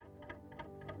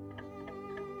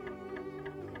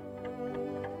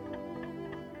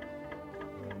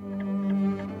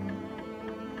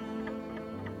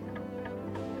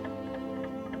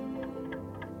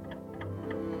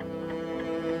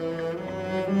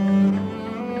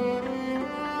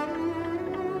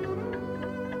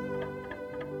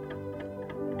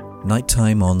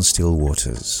Nighttime on Still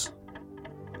Waters.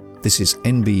 This is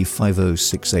NB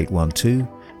 506812,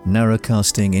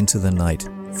 narrowcasting into the night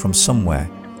from somewhere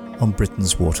on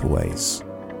Britain's waterways.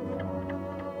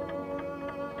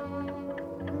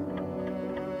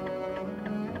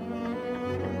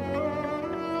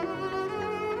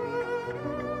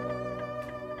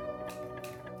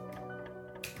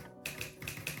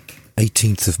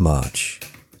 March 18th,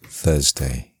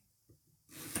 Thursday.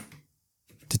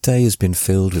 Today has been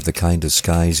filled with the kind of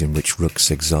skies in which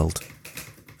rooks exult,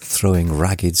 throwing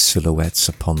ragged silhouettes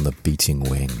upon the beating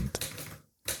wind.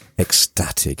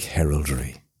 Ecstatic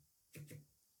heraldry.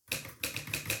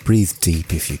 Breathe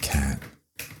deep if you can.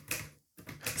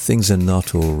 Things are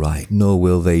not all right, nor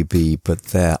will they be, but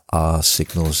there are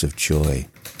signals of joy,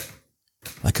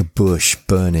 like a bush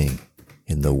burning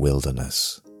in the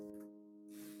wilderness.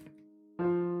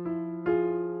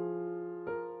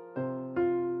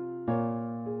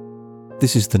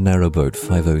 This is the narrowboat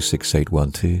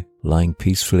 506812, lying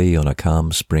peacefully on a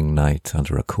calm spring night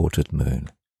under a quartered moon.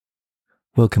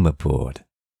 Welcome aboard.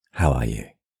 How are you?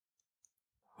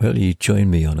 Well, you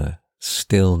joined me on a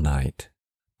still night.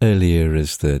 Earlier,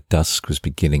 as the dusk was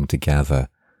beginning to gather,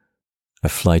 a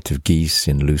flight of geese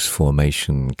in loose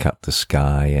formation cut the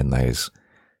sky, and those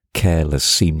careless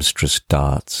seamstress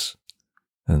darts,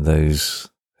 and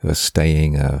those who are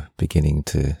staying are beginning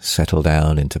to settle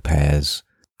down into pairs,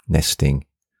 nesting.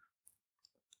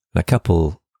 And a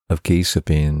couple of geese have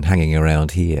been hanging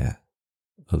around here,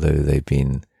 although they've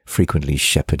been frequently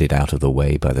shepherded out of the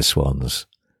way by the swans.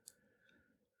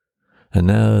 And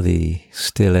now the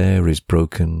still air is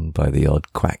broken by the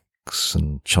odd quacks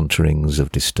and chunterings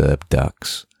of disturbed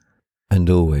ducks, and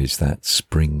always that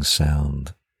spring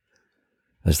sound,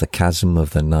 as the chasm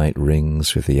of the night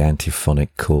rings with the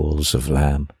antiphonic calls of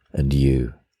lamb and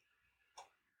ewe.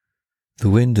 The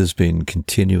wind has been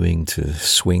continuing to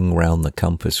swing round the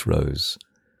compass rose,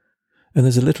 and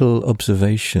there's a little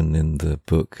observation in the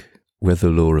book Weather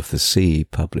Law of the Sea,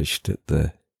 published at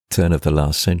the turn of the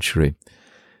last century,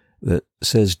 that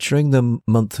says during the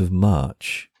month of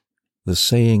March, the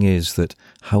saying is that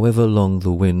however long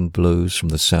the wind blows from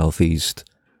the southeast,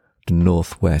 the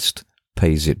northwest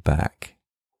pays it back.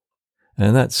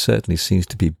 And that certainly seems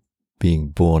to be being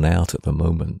borne out at the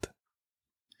moment.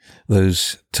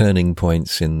 Those turning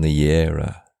points in the year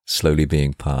are slowly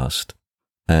being passed,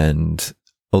 and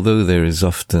although there is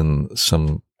often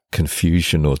some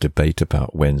confusion or debate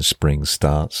about when spring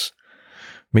starts,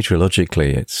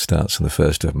 meteorologically it starts on the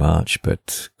 1st of March,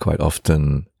 but quite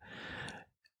often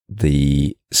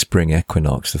the spring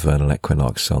equinox, the vernal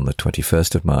equinox on the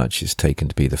 21st of March, is taken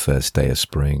to be the first day of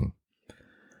spring.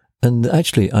 And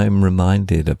actually I'm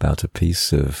reminded about a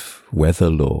piece of weather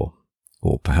law,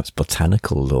 or perhaps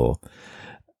botanical law,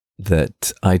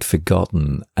 that I'd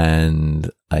forgotten,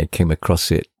 and I came across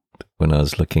it when I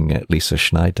was looking at Lisa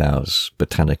Schneidau's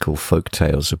Botanical Folk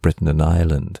Tales of Britain and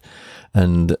Ireland.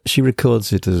 And she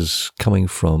records it as coming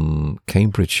from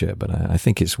Cambridgeshire, but I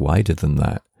think it's wider than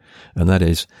that. And that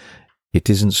is, it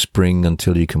isn't spring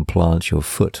until you can plant your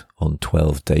foot on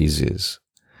 12 daisies.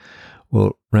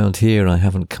 Well, round here I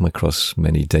haven't come across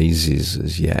many daisies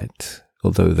as yet,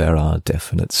 although there are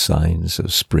definite signs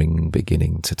of spring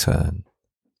beginning to turn.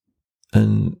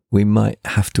 And we might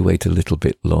have to wait a little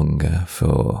bit longer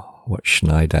for what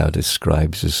Schneidau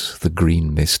describes as the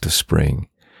green mist of spring.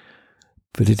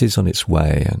 But it is on its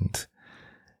way, and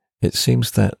it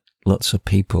seems that lots of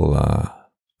people are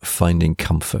finding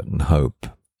comfort and hope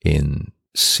in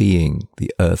seeing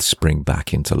the earth spring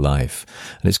back into life.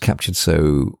 And it's captured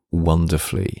so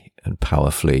wonderfully and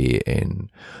powerfully in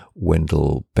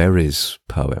Wendell Berry's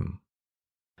poem,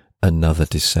 Another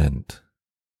Descent.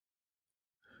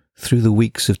 Through the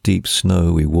weeks of deep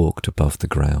snow we walked above the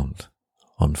ground,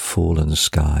 on fallen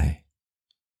sky,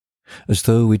 as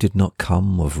though we did not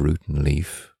come of root and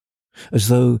leaf, as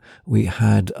though we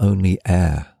had only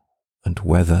air and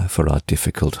weather for our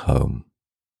difficult home.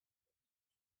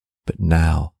 But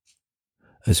now,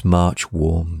 as March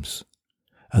warms,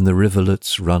 and the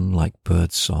rivulets run like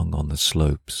birdsong on the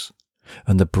slopes,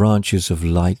 and the branches of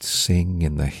light sing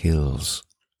in the hills,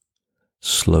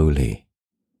 slowly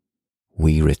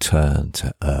we return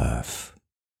to earth.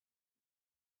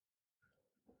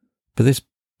 But this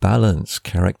balance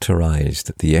characterized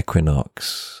at the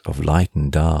equinox of light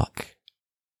and dark,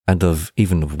 and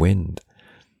even of wind,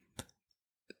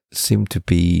 seemed to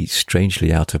be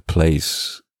strangely out of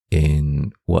place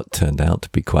in what turned out to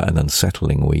be quite an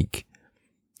unsettling week.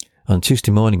 On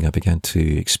Tuesday morning, I began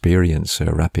to experience a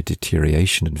rapid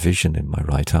deterioration in vision in my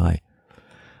right eye,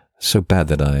 so bad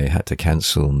that I had to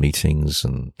cancel meetings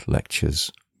and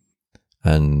lectures.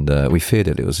 And we feared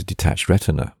that it was a detached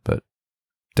retina, but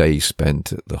days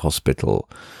spent at the hospital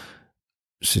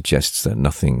suggests that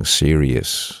nothing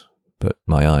serious, but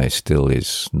my eye still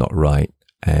is not right,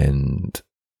 and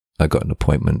I got an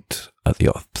appointment at the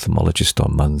ophthalmologist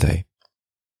on Monday.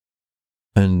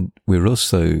 And we're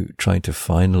also trying to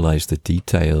finalize the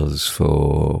details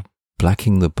for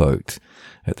blacking the boat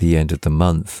at the end of the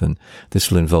month, and this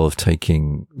will involve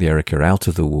taking the Erica out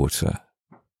of the water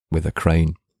with a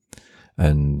crane,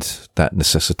 and that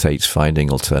necessitates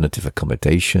finding alternative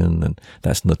accommodation, and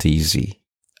that's not easy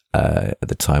at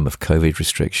the time of COVID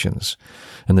restrictions.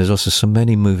 And there's also so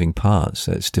many moving parts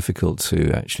that it's difficult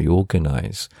to actually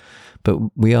organize,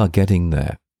 but we are getting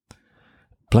there.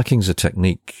 Blacking is a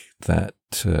technique that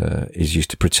is used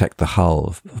to protect the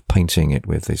hull, painting it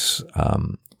with this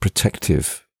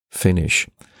protective finish,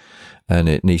 and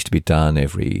it needs to be done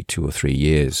every 2 or 3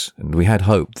 years. And we had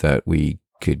hoped that we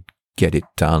could get it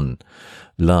done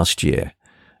last year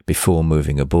before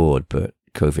moving aboard, but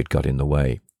COVID got in the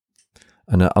way.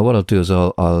 And what I'll do is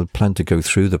I'll plan to go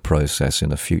through the process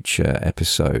in a future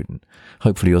episode, and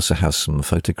hopefully also have some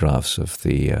photographs of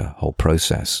the whole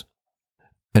process.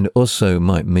 And it also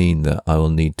might mean that I will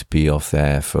need to be off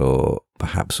there for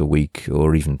perhaps a week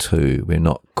or even 2. We're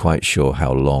not quite sure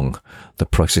how long the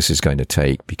process is going to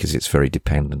take because it's very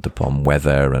dependent upon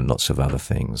weather and lots of other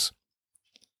things.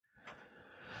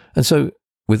 And so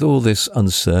with all this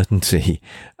uncertainty,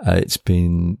 it's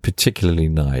been particularly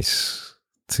nice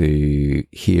to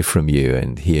hear from you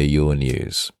and hear your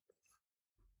news.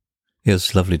 It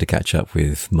was lovely to catch up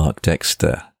with Mark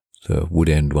Dexter, the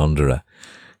Woodend Wanderer,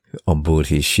 on board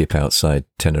his ship outside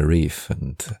Tenerife,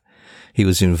 and he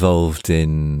was involved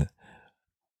in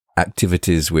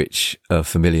activities which are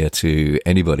familiar to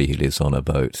anybody who lives on a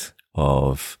boat,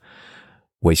 of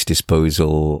waste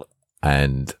disposal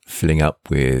and filling up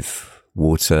with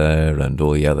water and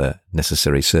all the other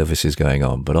necessary services going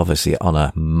on, but obviously on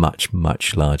a much,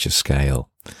 much larger scale.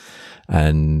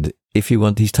 And if you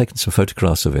want, he's taken some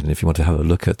photographs of it, and if you want to have a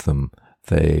look at them,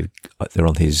 they're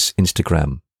on his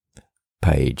Instagram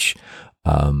page.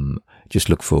 Just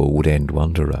look for Woodend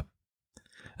Wanderer.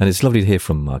 And it's lovely to hear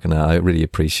from Mark, and I really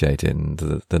appreciate it, and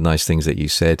the nice things that you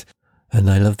said. And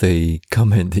I love the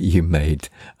comment that you made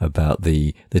about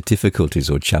the difficulties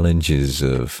or challenges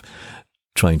of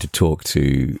trying to talk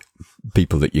to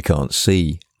people that you can't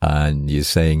see. And you're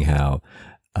saying how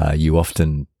you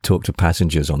often talk to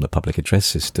passengers on the public address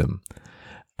system,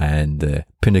 and the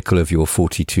pinnacle of your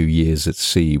 42 years at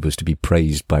sea was to be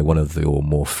praised by one of your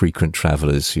more frequent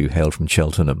travellers who hailed from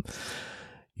Cheltenham.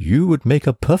 "You would make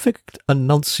a perfect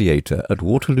annunciator at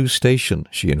Waterloo Station,"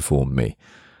 she informed me.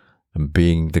 And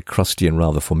being the crusty and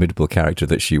rather formidable character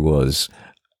that she was,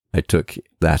 I took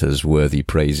that as worthy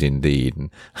praise indeed. And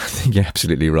I think you're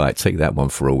absolutely right. Take that one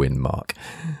for a win, Mark.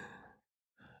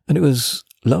 And it was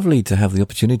lovely to have the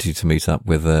opportunity to meet up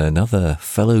with another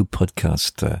fellow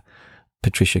podcaster,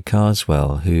 Patricia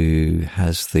Carswell, who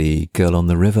has the Girl on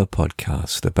the River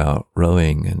podcast about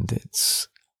rowing. And it's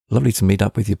lovely to meet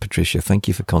up with you, Patricia. Thank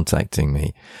you for contacting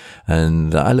me.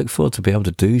 And I look forward to be able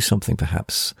to do something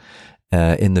perhaps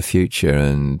in the future.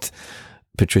 And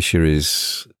Patricia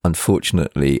is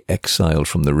unfortunately exiled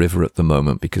from the river at the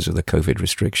moment because of the COVID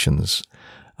restrictions.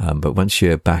 But once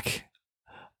you're back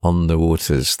on the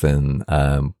waters, then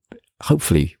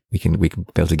hopefully we can be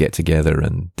able to get together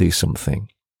and do something.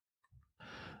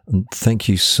 And thank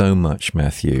you so much,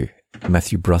 Matthew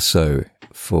Brusso,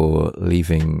 for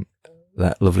leaving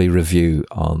that lovely review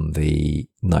on the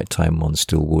Nighttime on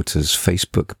Still Waters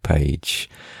Facebook page.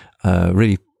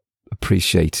 Really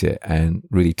appreciate it, and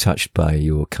really touched by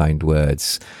your kind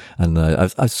words. And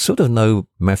I sort of know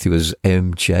Matthew as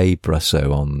MJ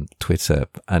Brusso on Twitter,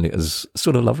 and it was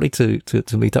sort of lovely to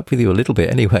meet up with you a little bit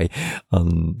anyway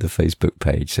on the Facebook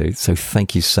page. So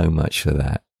thank you so much for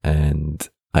that, and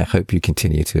I hope you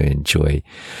continue to enjoy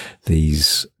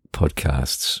these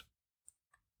podcasts.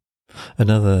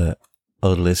 Another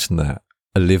old listener,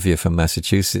 Olivia from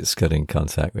Massachusetts, got in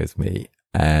contact with me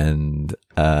and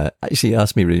actually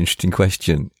asked me a really interesting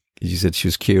question. She said she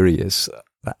was curious,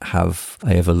 have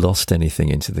I ever lost anything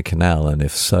into the canal? And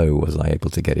if so, was I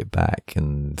able to get it back?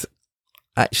 And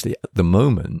actually, at the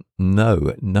moment,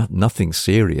 no, nothing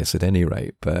serious at any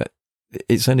rate, but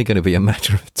it's only going to be a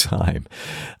matter of time.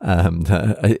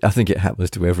 I think it happens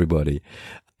to everybody.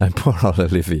 And poor old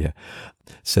Olivia.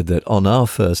 said that on our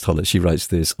first holiday, she writes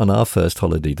this, on our first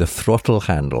holiday, the throttle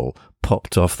handle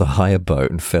popped off the hire boat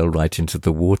and fell right into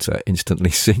the water, instantly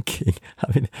sinking.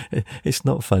 I mean, it's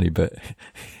not funny, but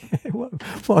what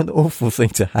an awful thing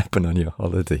to happen on your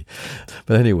holiday.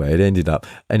 But anyway, it ended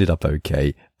up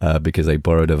okay, because they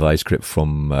borrowed a vice grip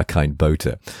from a kind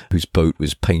boater whose boat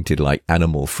was painted like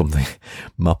Animal from the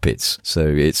Muppets. So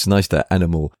it's nice that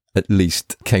Animal at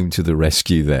least came to the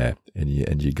rescue there, and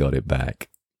you got it back.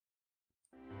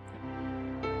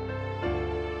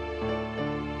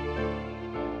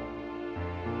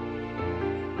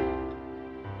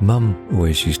 Mum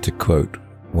always used to quote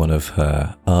one of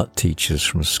her art teachers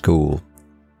from school,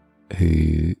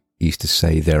 who used to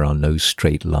say there are no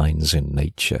straight lines in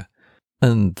nature.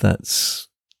 And that's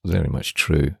very much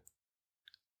true.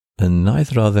 And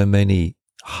neither are there many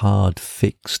hard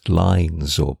fixed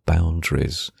lines or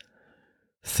boundaries.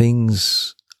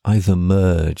 Things either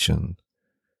merge and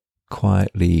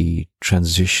quietly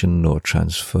transition or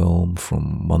transform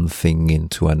from one thing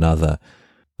into another,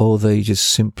 or they just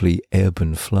simply ebb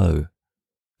and flow.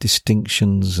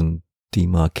 Distinctions and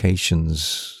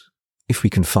demarcations, if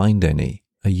we can find any,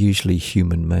 are usually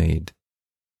human-made.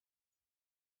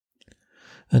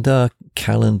 And our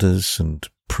calendars and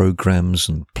programs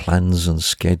and plans and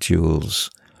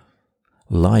schedules,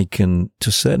 like and to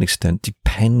a certain extent,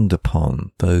 depend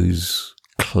upon those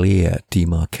clear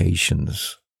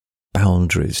demarcations,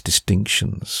 boundaries,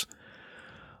 distinctions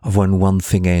of when one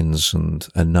thing ends and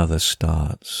another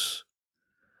starts.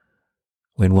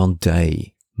 When one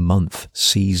day, month,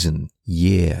 season,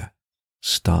 year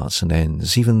starts and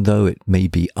ends, even though it may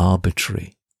be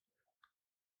arbitrary.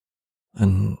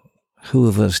 And who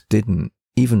of us didn't,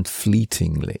 even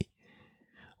fleetingly,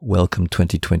 welcome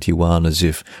 2021 as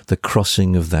if the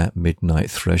crossing of that midnight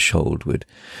threshold would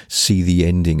see the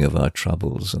ending of our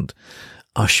troubles and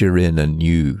usher in a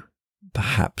new,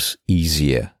 perhaps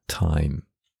easier time?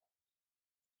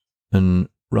 And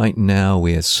right now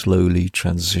we are slowly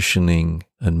transitioning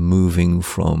and moving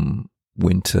from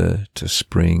winter to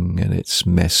spring, and it's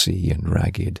messy and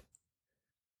ragged.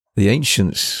 The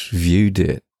ancients viewed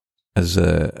it as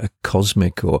a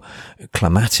cosmic or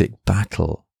climatic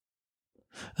battle.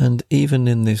 And even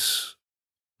in this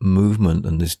movement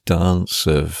and this dance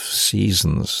of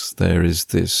seasons, there is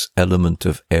this element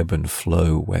of ebb and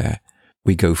flow where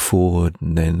we go forward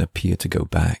and then appear to go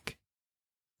back.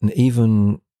 And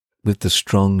even with the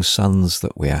strong suns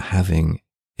that we are having,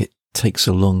 it takes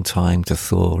a long time to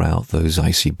thaw out those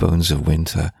icy bones of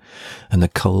winter, and the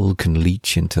cold can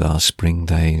leach into our spring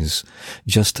days,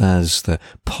 just as the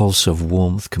pulse of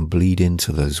warmth can bleed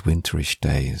into those winterish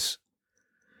days.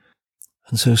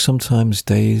 And so sometimes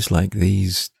days like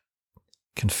these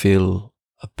can feel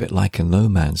a bit like a no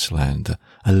man's land,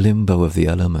 a limbo of the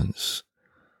elements.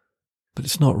 But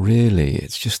it's not really,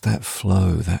 it's just that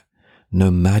flow, that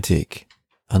nomadic,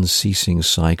 unceasing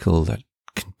cycle, that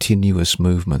continuous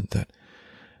movement that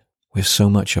we're so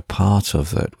much a part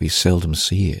of that we seldom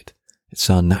see it. It's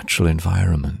our natural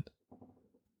environment.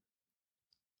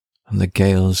 And the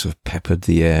gales have peppered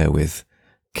the air with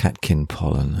catkin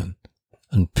pollen,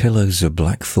 and pillows of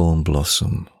blackthorn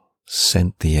blossom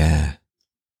scent the air,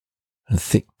 and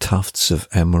thick tufts of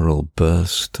emerald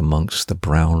burst amongst the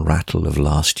brown rattle of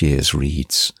last year's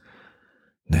reeds,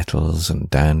 nettles and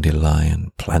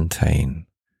dandelion, plantain,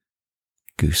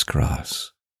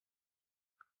 goosegrass.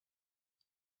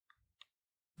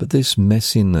 But this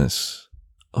messiness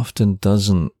often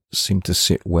doesn't seem to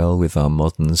sit well with our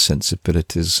modern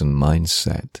sensibilities and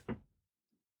mindset.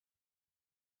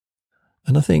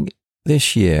 And I think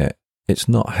this year it's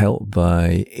not helped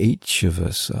by each of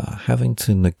us having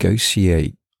to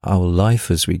negotiate our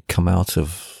life as we come out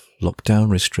of lockdown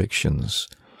restrictions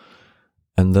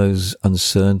and those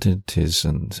uncertainties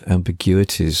and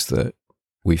ambiguities that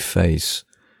we face,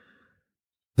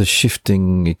 the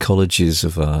shifting ecologies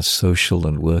of our social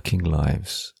and working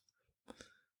lives.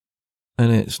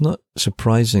 And it's not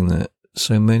surprising that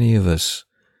so many of us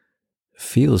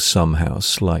feel somehow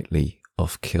slightly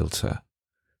off kilter.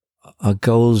 Our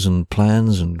goals and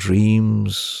plans and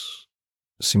dreams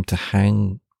seem to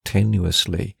hang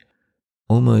tenuously,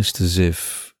 almost as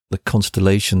if the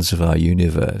constellations of our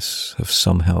universe have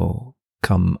somehow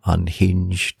come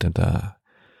unhinged and are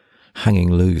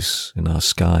hanging loose in our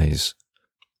skies.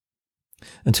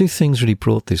 And two things really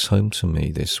brought this home to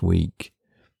me this week.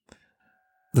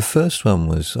 The first one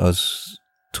was I was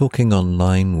talking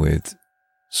online with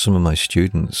some of my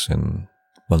students in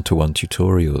one-to-one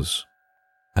tutorials,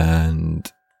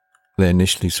 and they're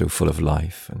initially so full of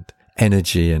life and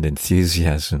energy and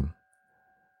enthusiasm.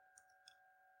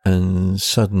 And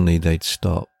suddenly they'd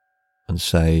stop and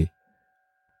say,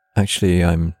 actually,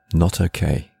 I'm not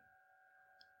okay.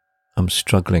 I'm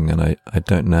struggling and I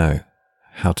don't know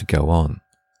how to go on.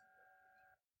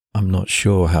 I'm not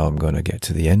sure how I'm going to get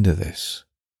to the end of this.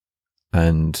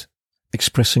 And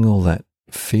expressing all that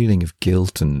feeling of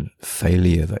guilt and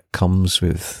failure that comes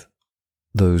with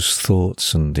those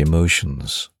thoughts and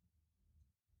emotions.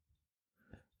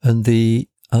 And the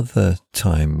other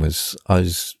time was I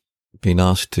was being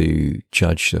asked to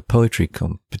judge a poetry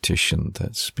competition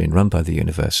that's been run by the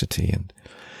university, and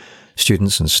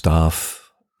students and staff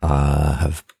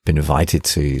have been invited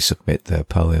to submit their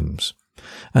poems.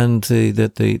 And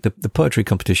the poetry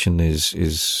competition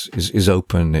is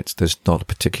open. There's not a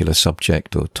particular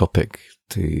subject or topic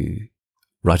to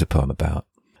write a poem about.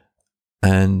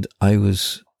 And I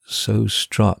was so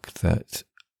struck that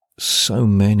so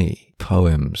many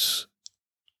poems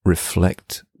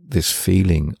reflect this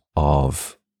feeling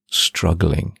of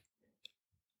struggling.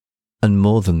 And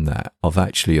more than that, of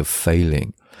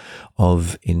failing,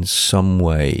 of in some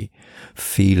way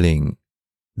feeling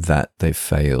that they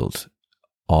failed,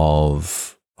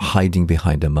 of hiding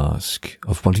behind a mask,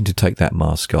 of wanting to take that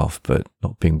mask off but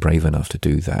not being brave enough to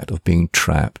do that, of being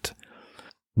trapped.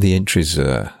 The entries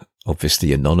are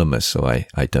obviously anonymous, so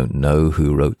I don't know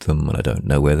who wrote them, and I don't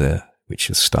know which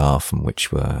were staff and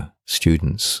which were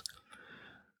students.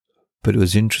 But it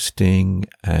was interesting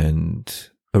and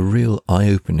a real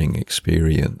eye-opening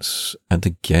experience. And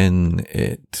again,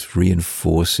 it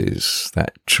reinforces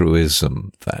that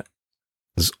truism that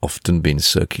has often been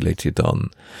circulated on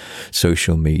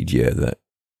social media, that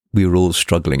we're all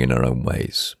struggling in our own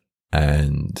ways,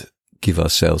 and give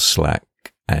ourselves slack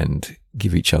and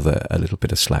give each other a little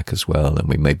bit of slack as well. And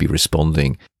we may be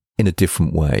responding in a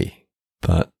different way,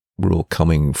 but we're all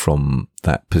coming from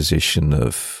that position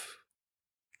of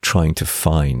trying to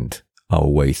find our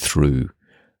way through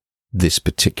this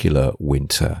particular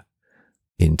winter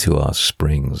into our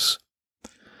springs.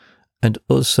 And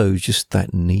also just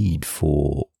that need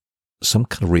for some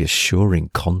kind of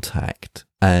reassuring contact.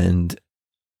 And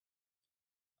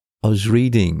I was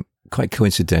reading, quite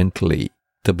coincidentally,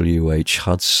 W.H.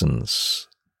 Hudson's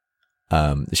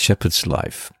The Shepherd's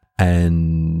Life,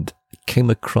 and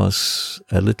came across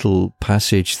a little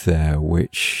passage there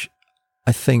which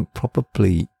I think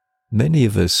probably many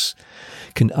of us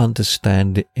can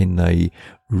understand in a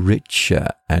richer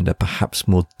and a perhaps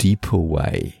more deeper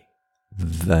way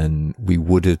than we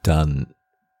would have done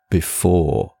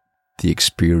before the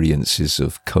experiences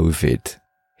of COVID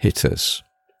hit us.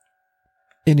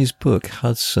 In his book,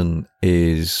 Hudson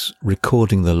is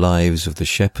recording the lives of the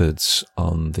shepherds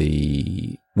on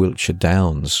the Wiltshire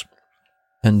Downs.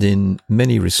 And in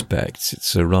many respects,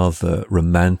 it's a rather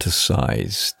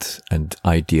romanticized and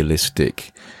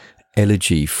idealistic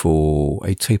elegy for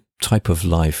a type of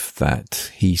life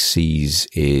that he sees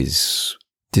is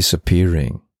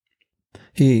disappearing.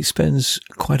 He spends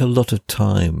quite a lot of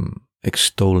time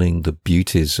extolling the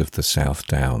beauties of the South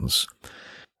Downs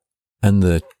and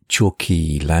the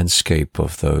chalky landscape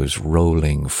of those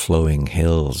rolling, flowing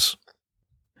hills.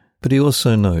 But he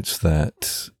also notes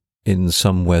that in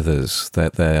some weathers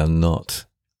that they are not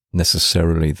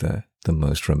necessarily the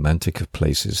most romantic of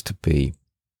places to be.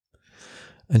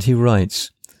 And he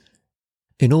writes,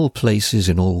 "In all places,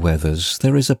 in all weathers,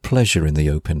 there is a pleasure in the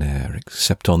open air,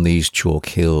 except on these chalk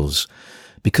hills,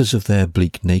 because of their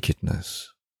bleak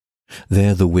nakedness.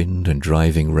 There the wind and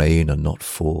driving rain are not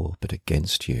for, but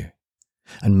against you,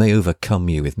 and may overcome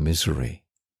you with misery.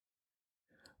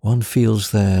 One feels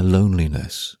their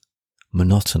loneliness,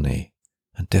 monotony,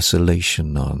 and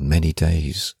desolation on many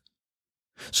days,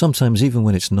 sometimes even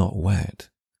when it's not wet.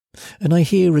 And I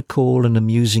here recall an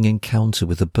amusing encounter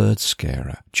with a bird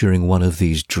scarer during one of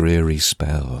these dreary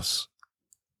spells.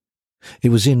 It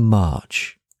was in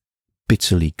March,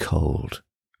 bitterly cold,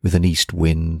 with an east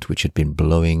wind which had been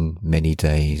blowing many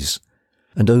days,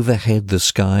 and overhead the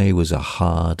sky was a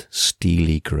hard,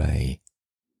 steely grey.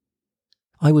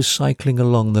 I was cycling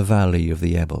along the valley of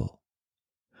the Ebble,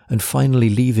 and finally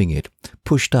leaving it,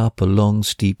 pushed up a long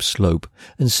steep slope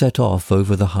and set off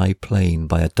over the high plain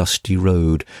by a dusty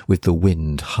road with the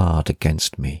wind hard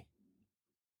against me.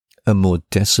 A more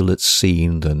desolate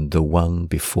scene than the one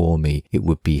before me it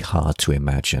would be hard to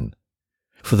imagine,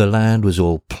 for the land was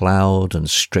all ploughed and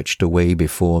stretched away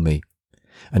before me,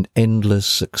 an endless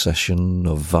succession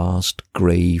of vast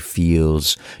grey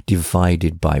fields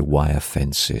divided by wire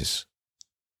fences.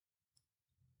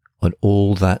 On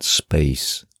all that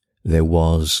space there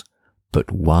was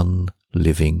but one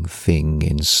living thing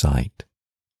in sight.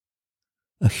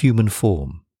 A human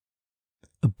form,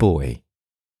 a boy,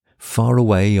 far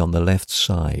away on the left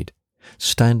side,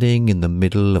 standing in the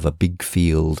middle of a big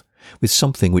field with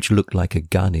something which looked like a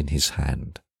gun in his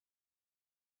hand.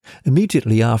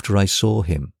 Immediately after I saw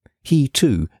him, he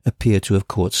too appeared to have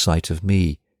caught sight of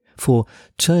me, for,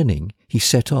 turning, he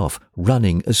set off,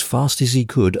 running as fast as he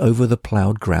could over the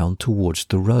ploughed ground towards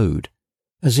the road,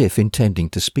 as if intending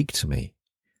to speak to me.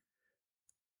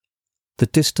 The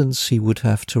distance he would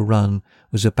have to run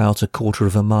was about 1/4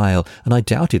 of a mile, and I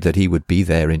doubted that he would be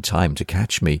there in time to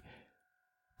catch me.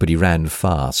 But he ran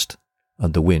fast,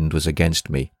 and the wind was against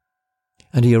me,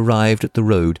 and he arrived at the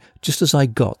road just as I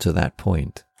got to that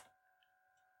point.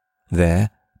 There,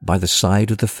 by the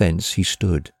side of the fence, he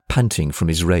stood, panting from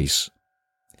his race,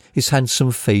 his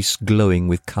handsome face glowing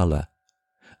with colour,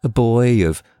 a boy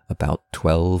of about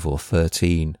 12 or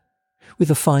 13,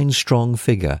 with a fine strong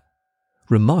figure,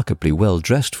 remarkably well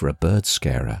dressed for a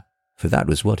bird-scarer, for that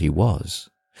was what he was,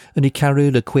 and he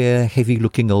carried a queer,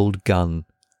 heavy-looking old gun.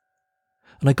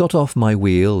 And I got off my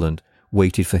wheel and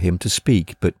waited for him to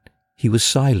speak, but he was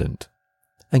silent,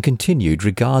 and continued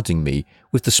regarding me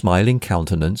with the smiling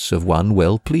countenance of one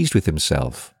well pleased with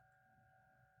himself.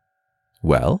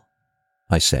 "Well?"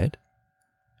 I said,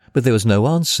 but there was no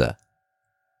answer.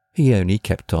 He only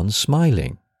kept on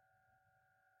smiling.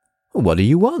 "What do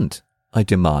you want?" I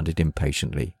demanded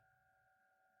impatiently.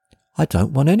 "I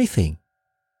don't want anything."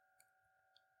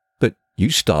 "But you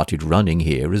started running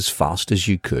here as fast as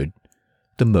you could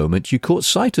the moment you caught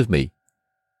sight of me."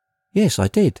 "Yes, I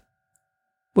did."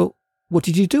 "Well, what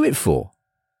did you do it for?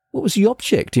 What was the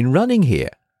object in running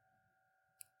here?"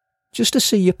 "Just to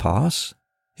see you pass,"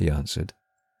 he answered.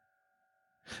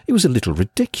 It was a little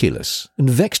ridiculous and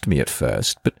vexed me at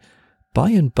first, but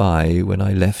by and by, when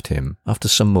I left him, after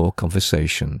some more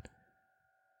conversation,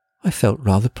 I felt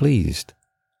rather pleased,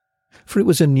 for it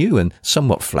was a new and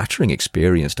somewhat flattering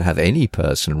experience to have any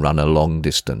person run a long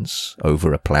distance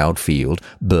over a ploughed field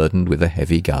burdened with a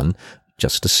heavy gun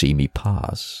just to see me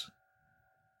pass.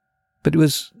 But it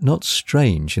was not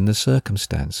strange in the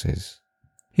circumstances.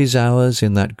 His hours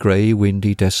in that grey,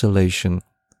 windy desolation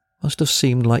must have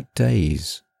seemed like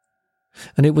days,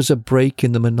 and it was a break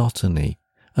in the monotony,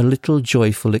 a little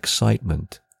joyful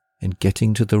excitement in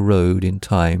getting to the road in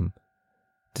time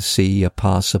to see a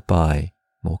passer-by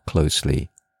more closely,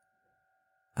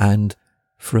 and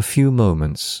for a few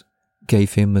moments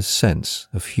gave him a sense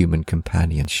of human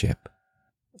companionship.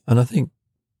 And I think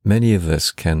many of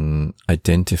us can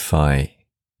identify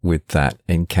with that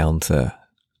encounter,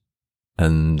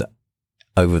 and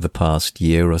over the past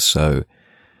year or so,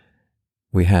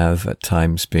 we have at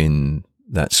times been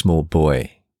that small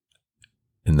boy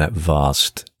in that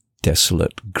vast,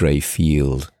 desolate grey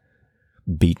field,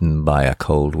 beaten by a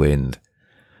cold wind,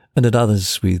 and at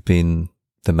others we've been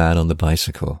the man on the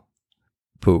bicycle.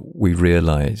 But we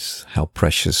realize how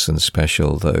precious and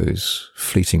special those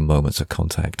fleeting moments of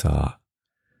contact are,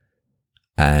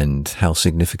 and how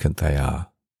significant they are.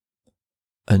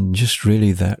 And just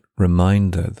really that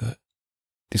reminder that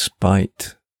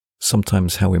despite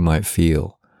sometimes how we might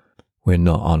feel, we're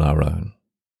not on our own.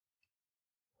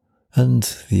 And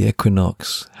the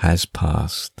equinox has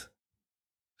passed.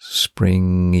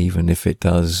 Spring, even if it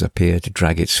does appear to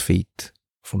drag its feet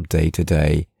from day to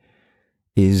day,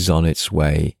 is on its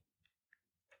way.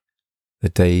 The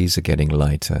days are getting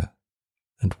lighter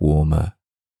and warmer,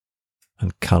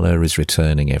 and colour is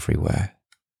returning everywhere.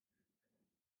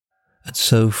 And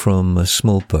so from a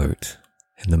small boat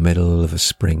in the middle of a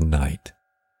spring night,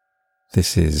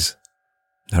 this is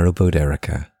Narrowboat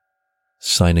Erica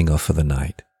signing off for the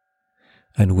night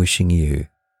and wishing you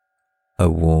a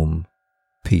warm,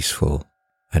 peaceful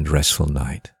and restful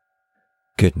night.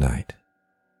 Good night.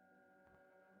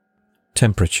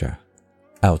 Temperature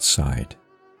outside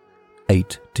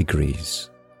 8 degrees.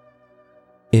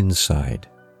 Inside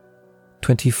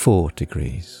 24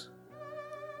 degrees.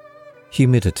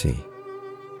 Humidity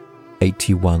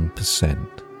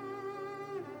 81%.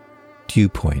 Dew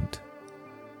point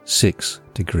 6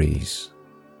 degrees.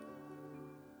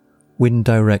 Wind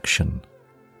direction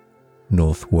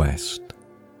northwest.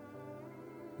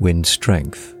 Wind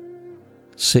strength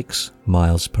 6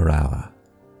 miles per hour.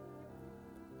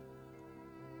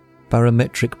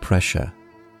 Barometric pressure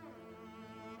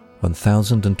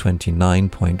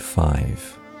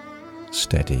 1029.5,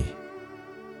 steady.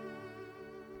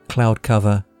 Cloud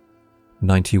cover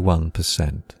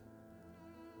 91%.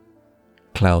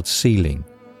 Cloud ceiling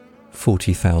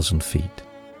 40,000 feet.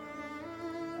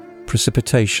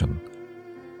 Precipitation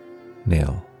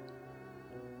nil.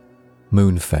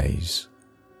 Moon phase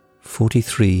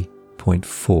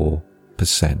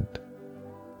 43.4%.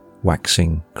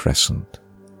 Waxing crescent.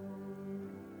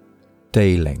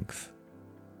 Day length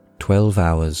 12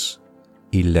 hours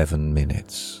 11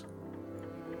 minutes.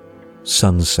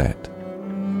 Sunset,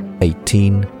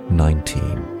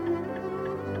 1819.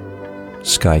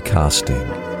 Sky casting,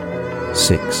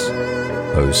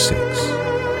 6:06.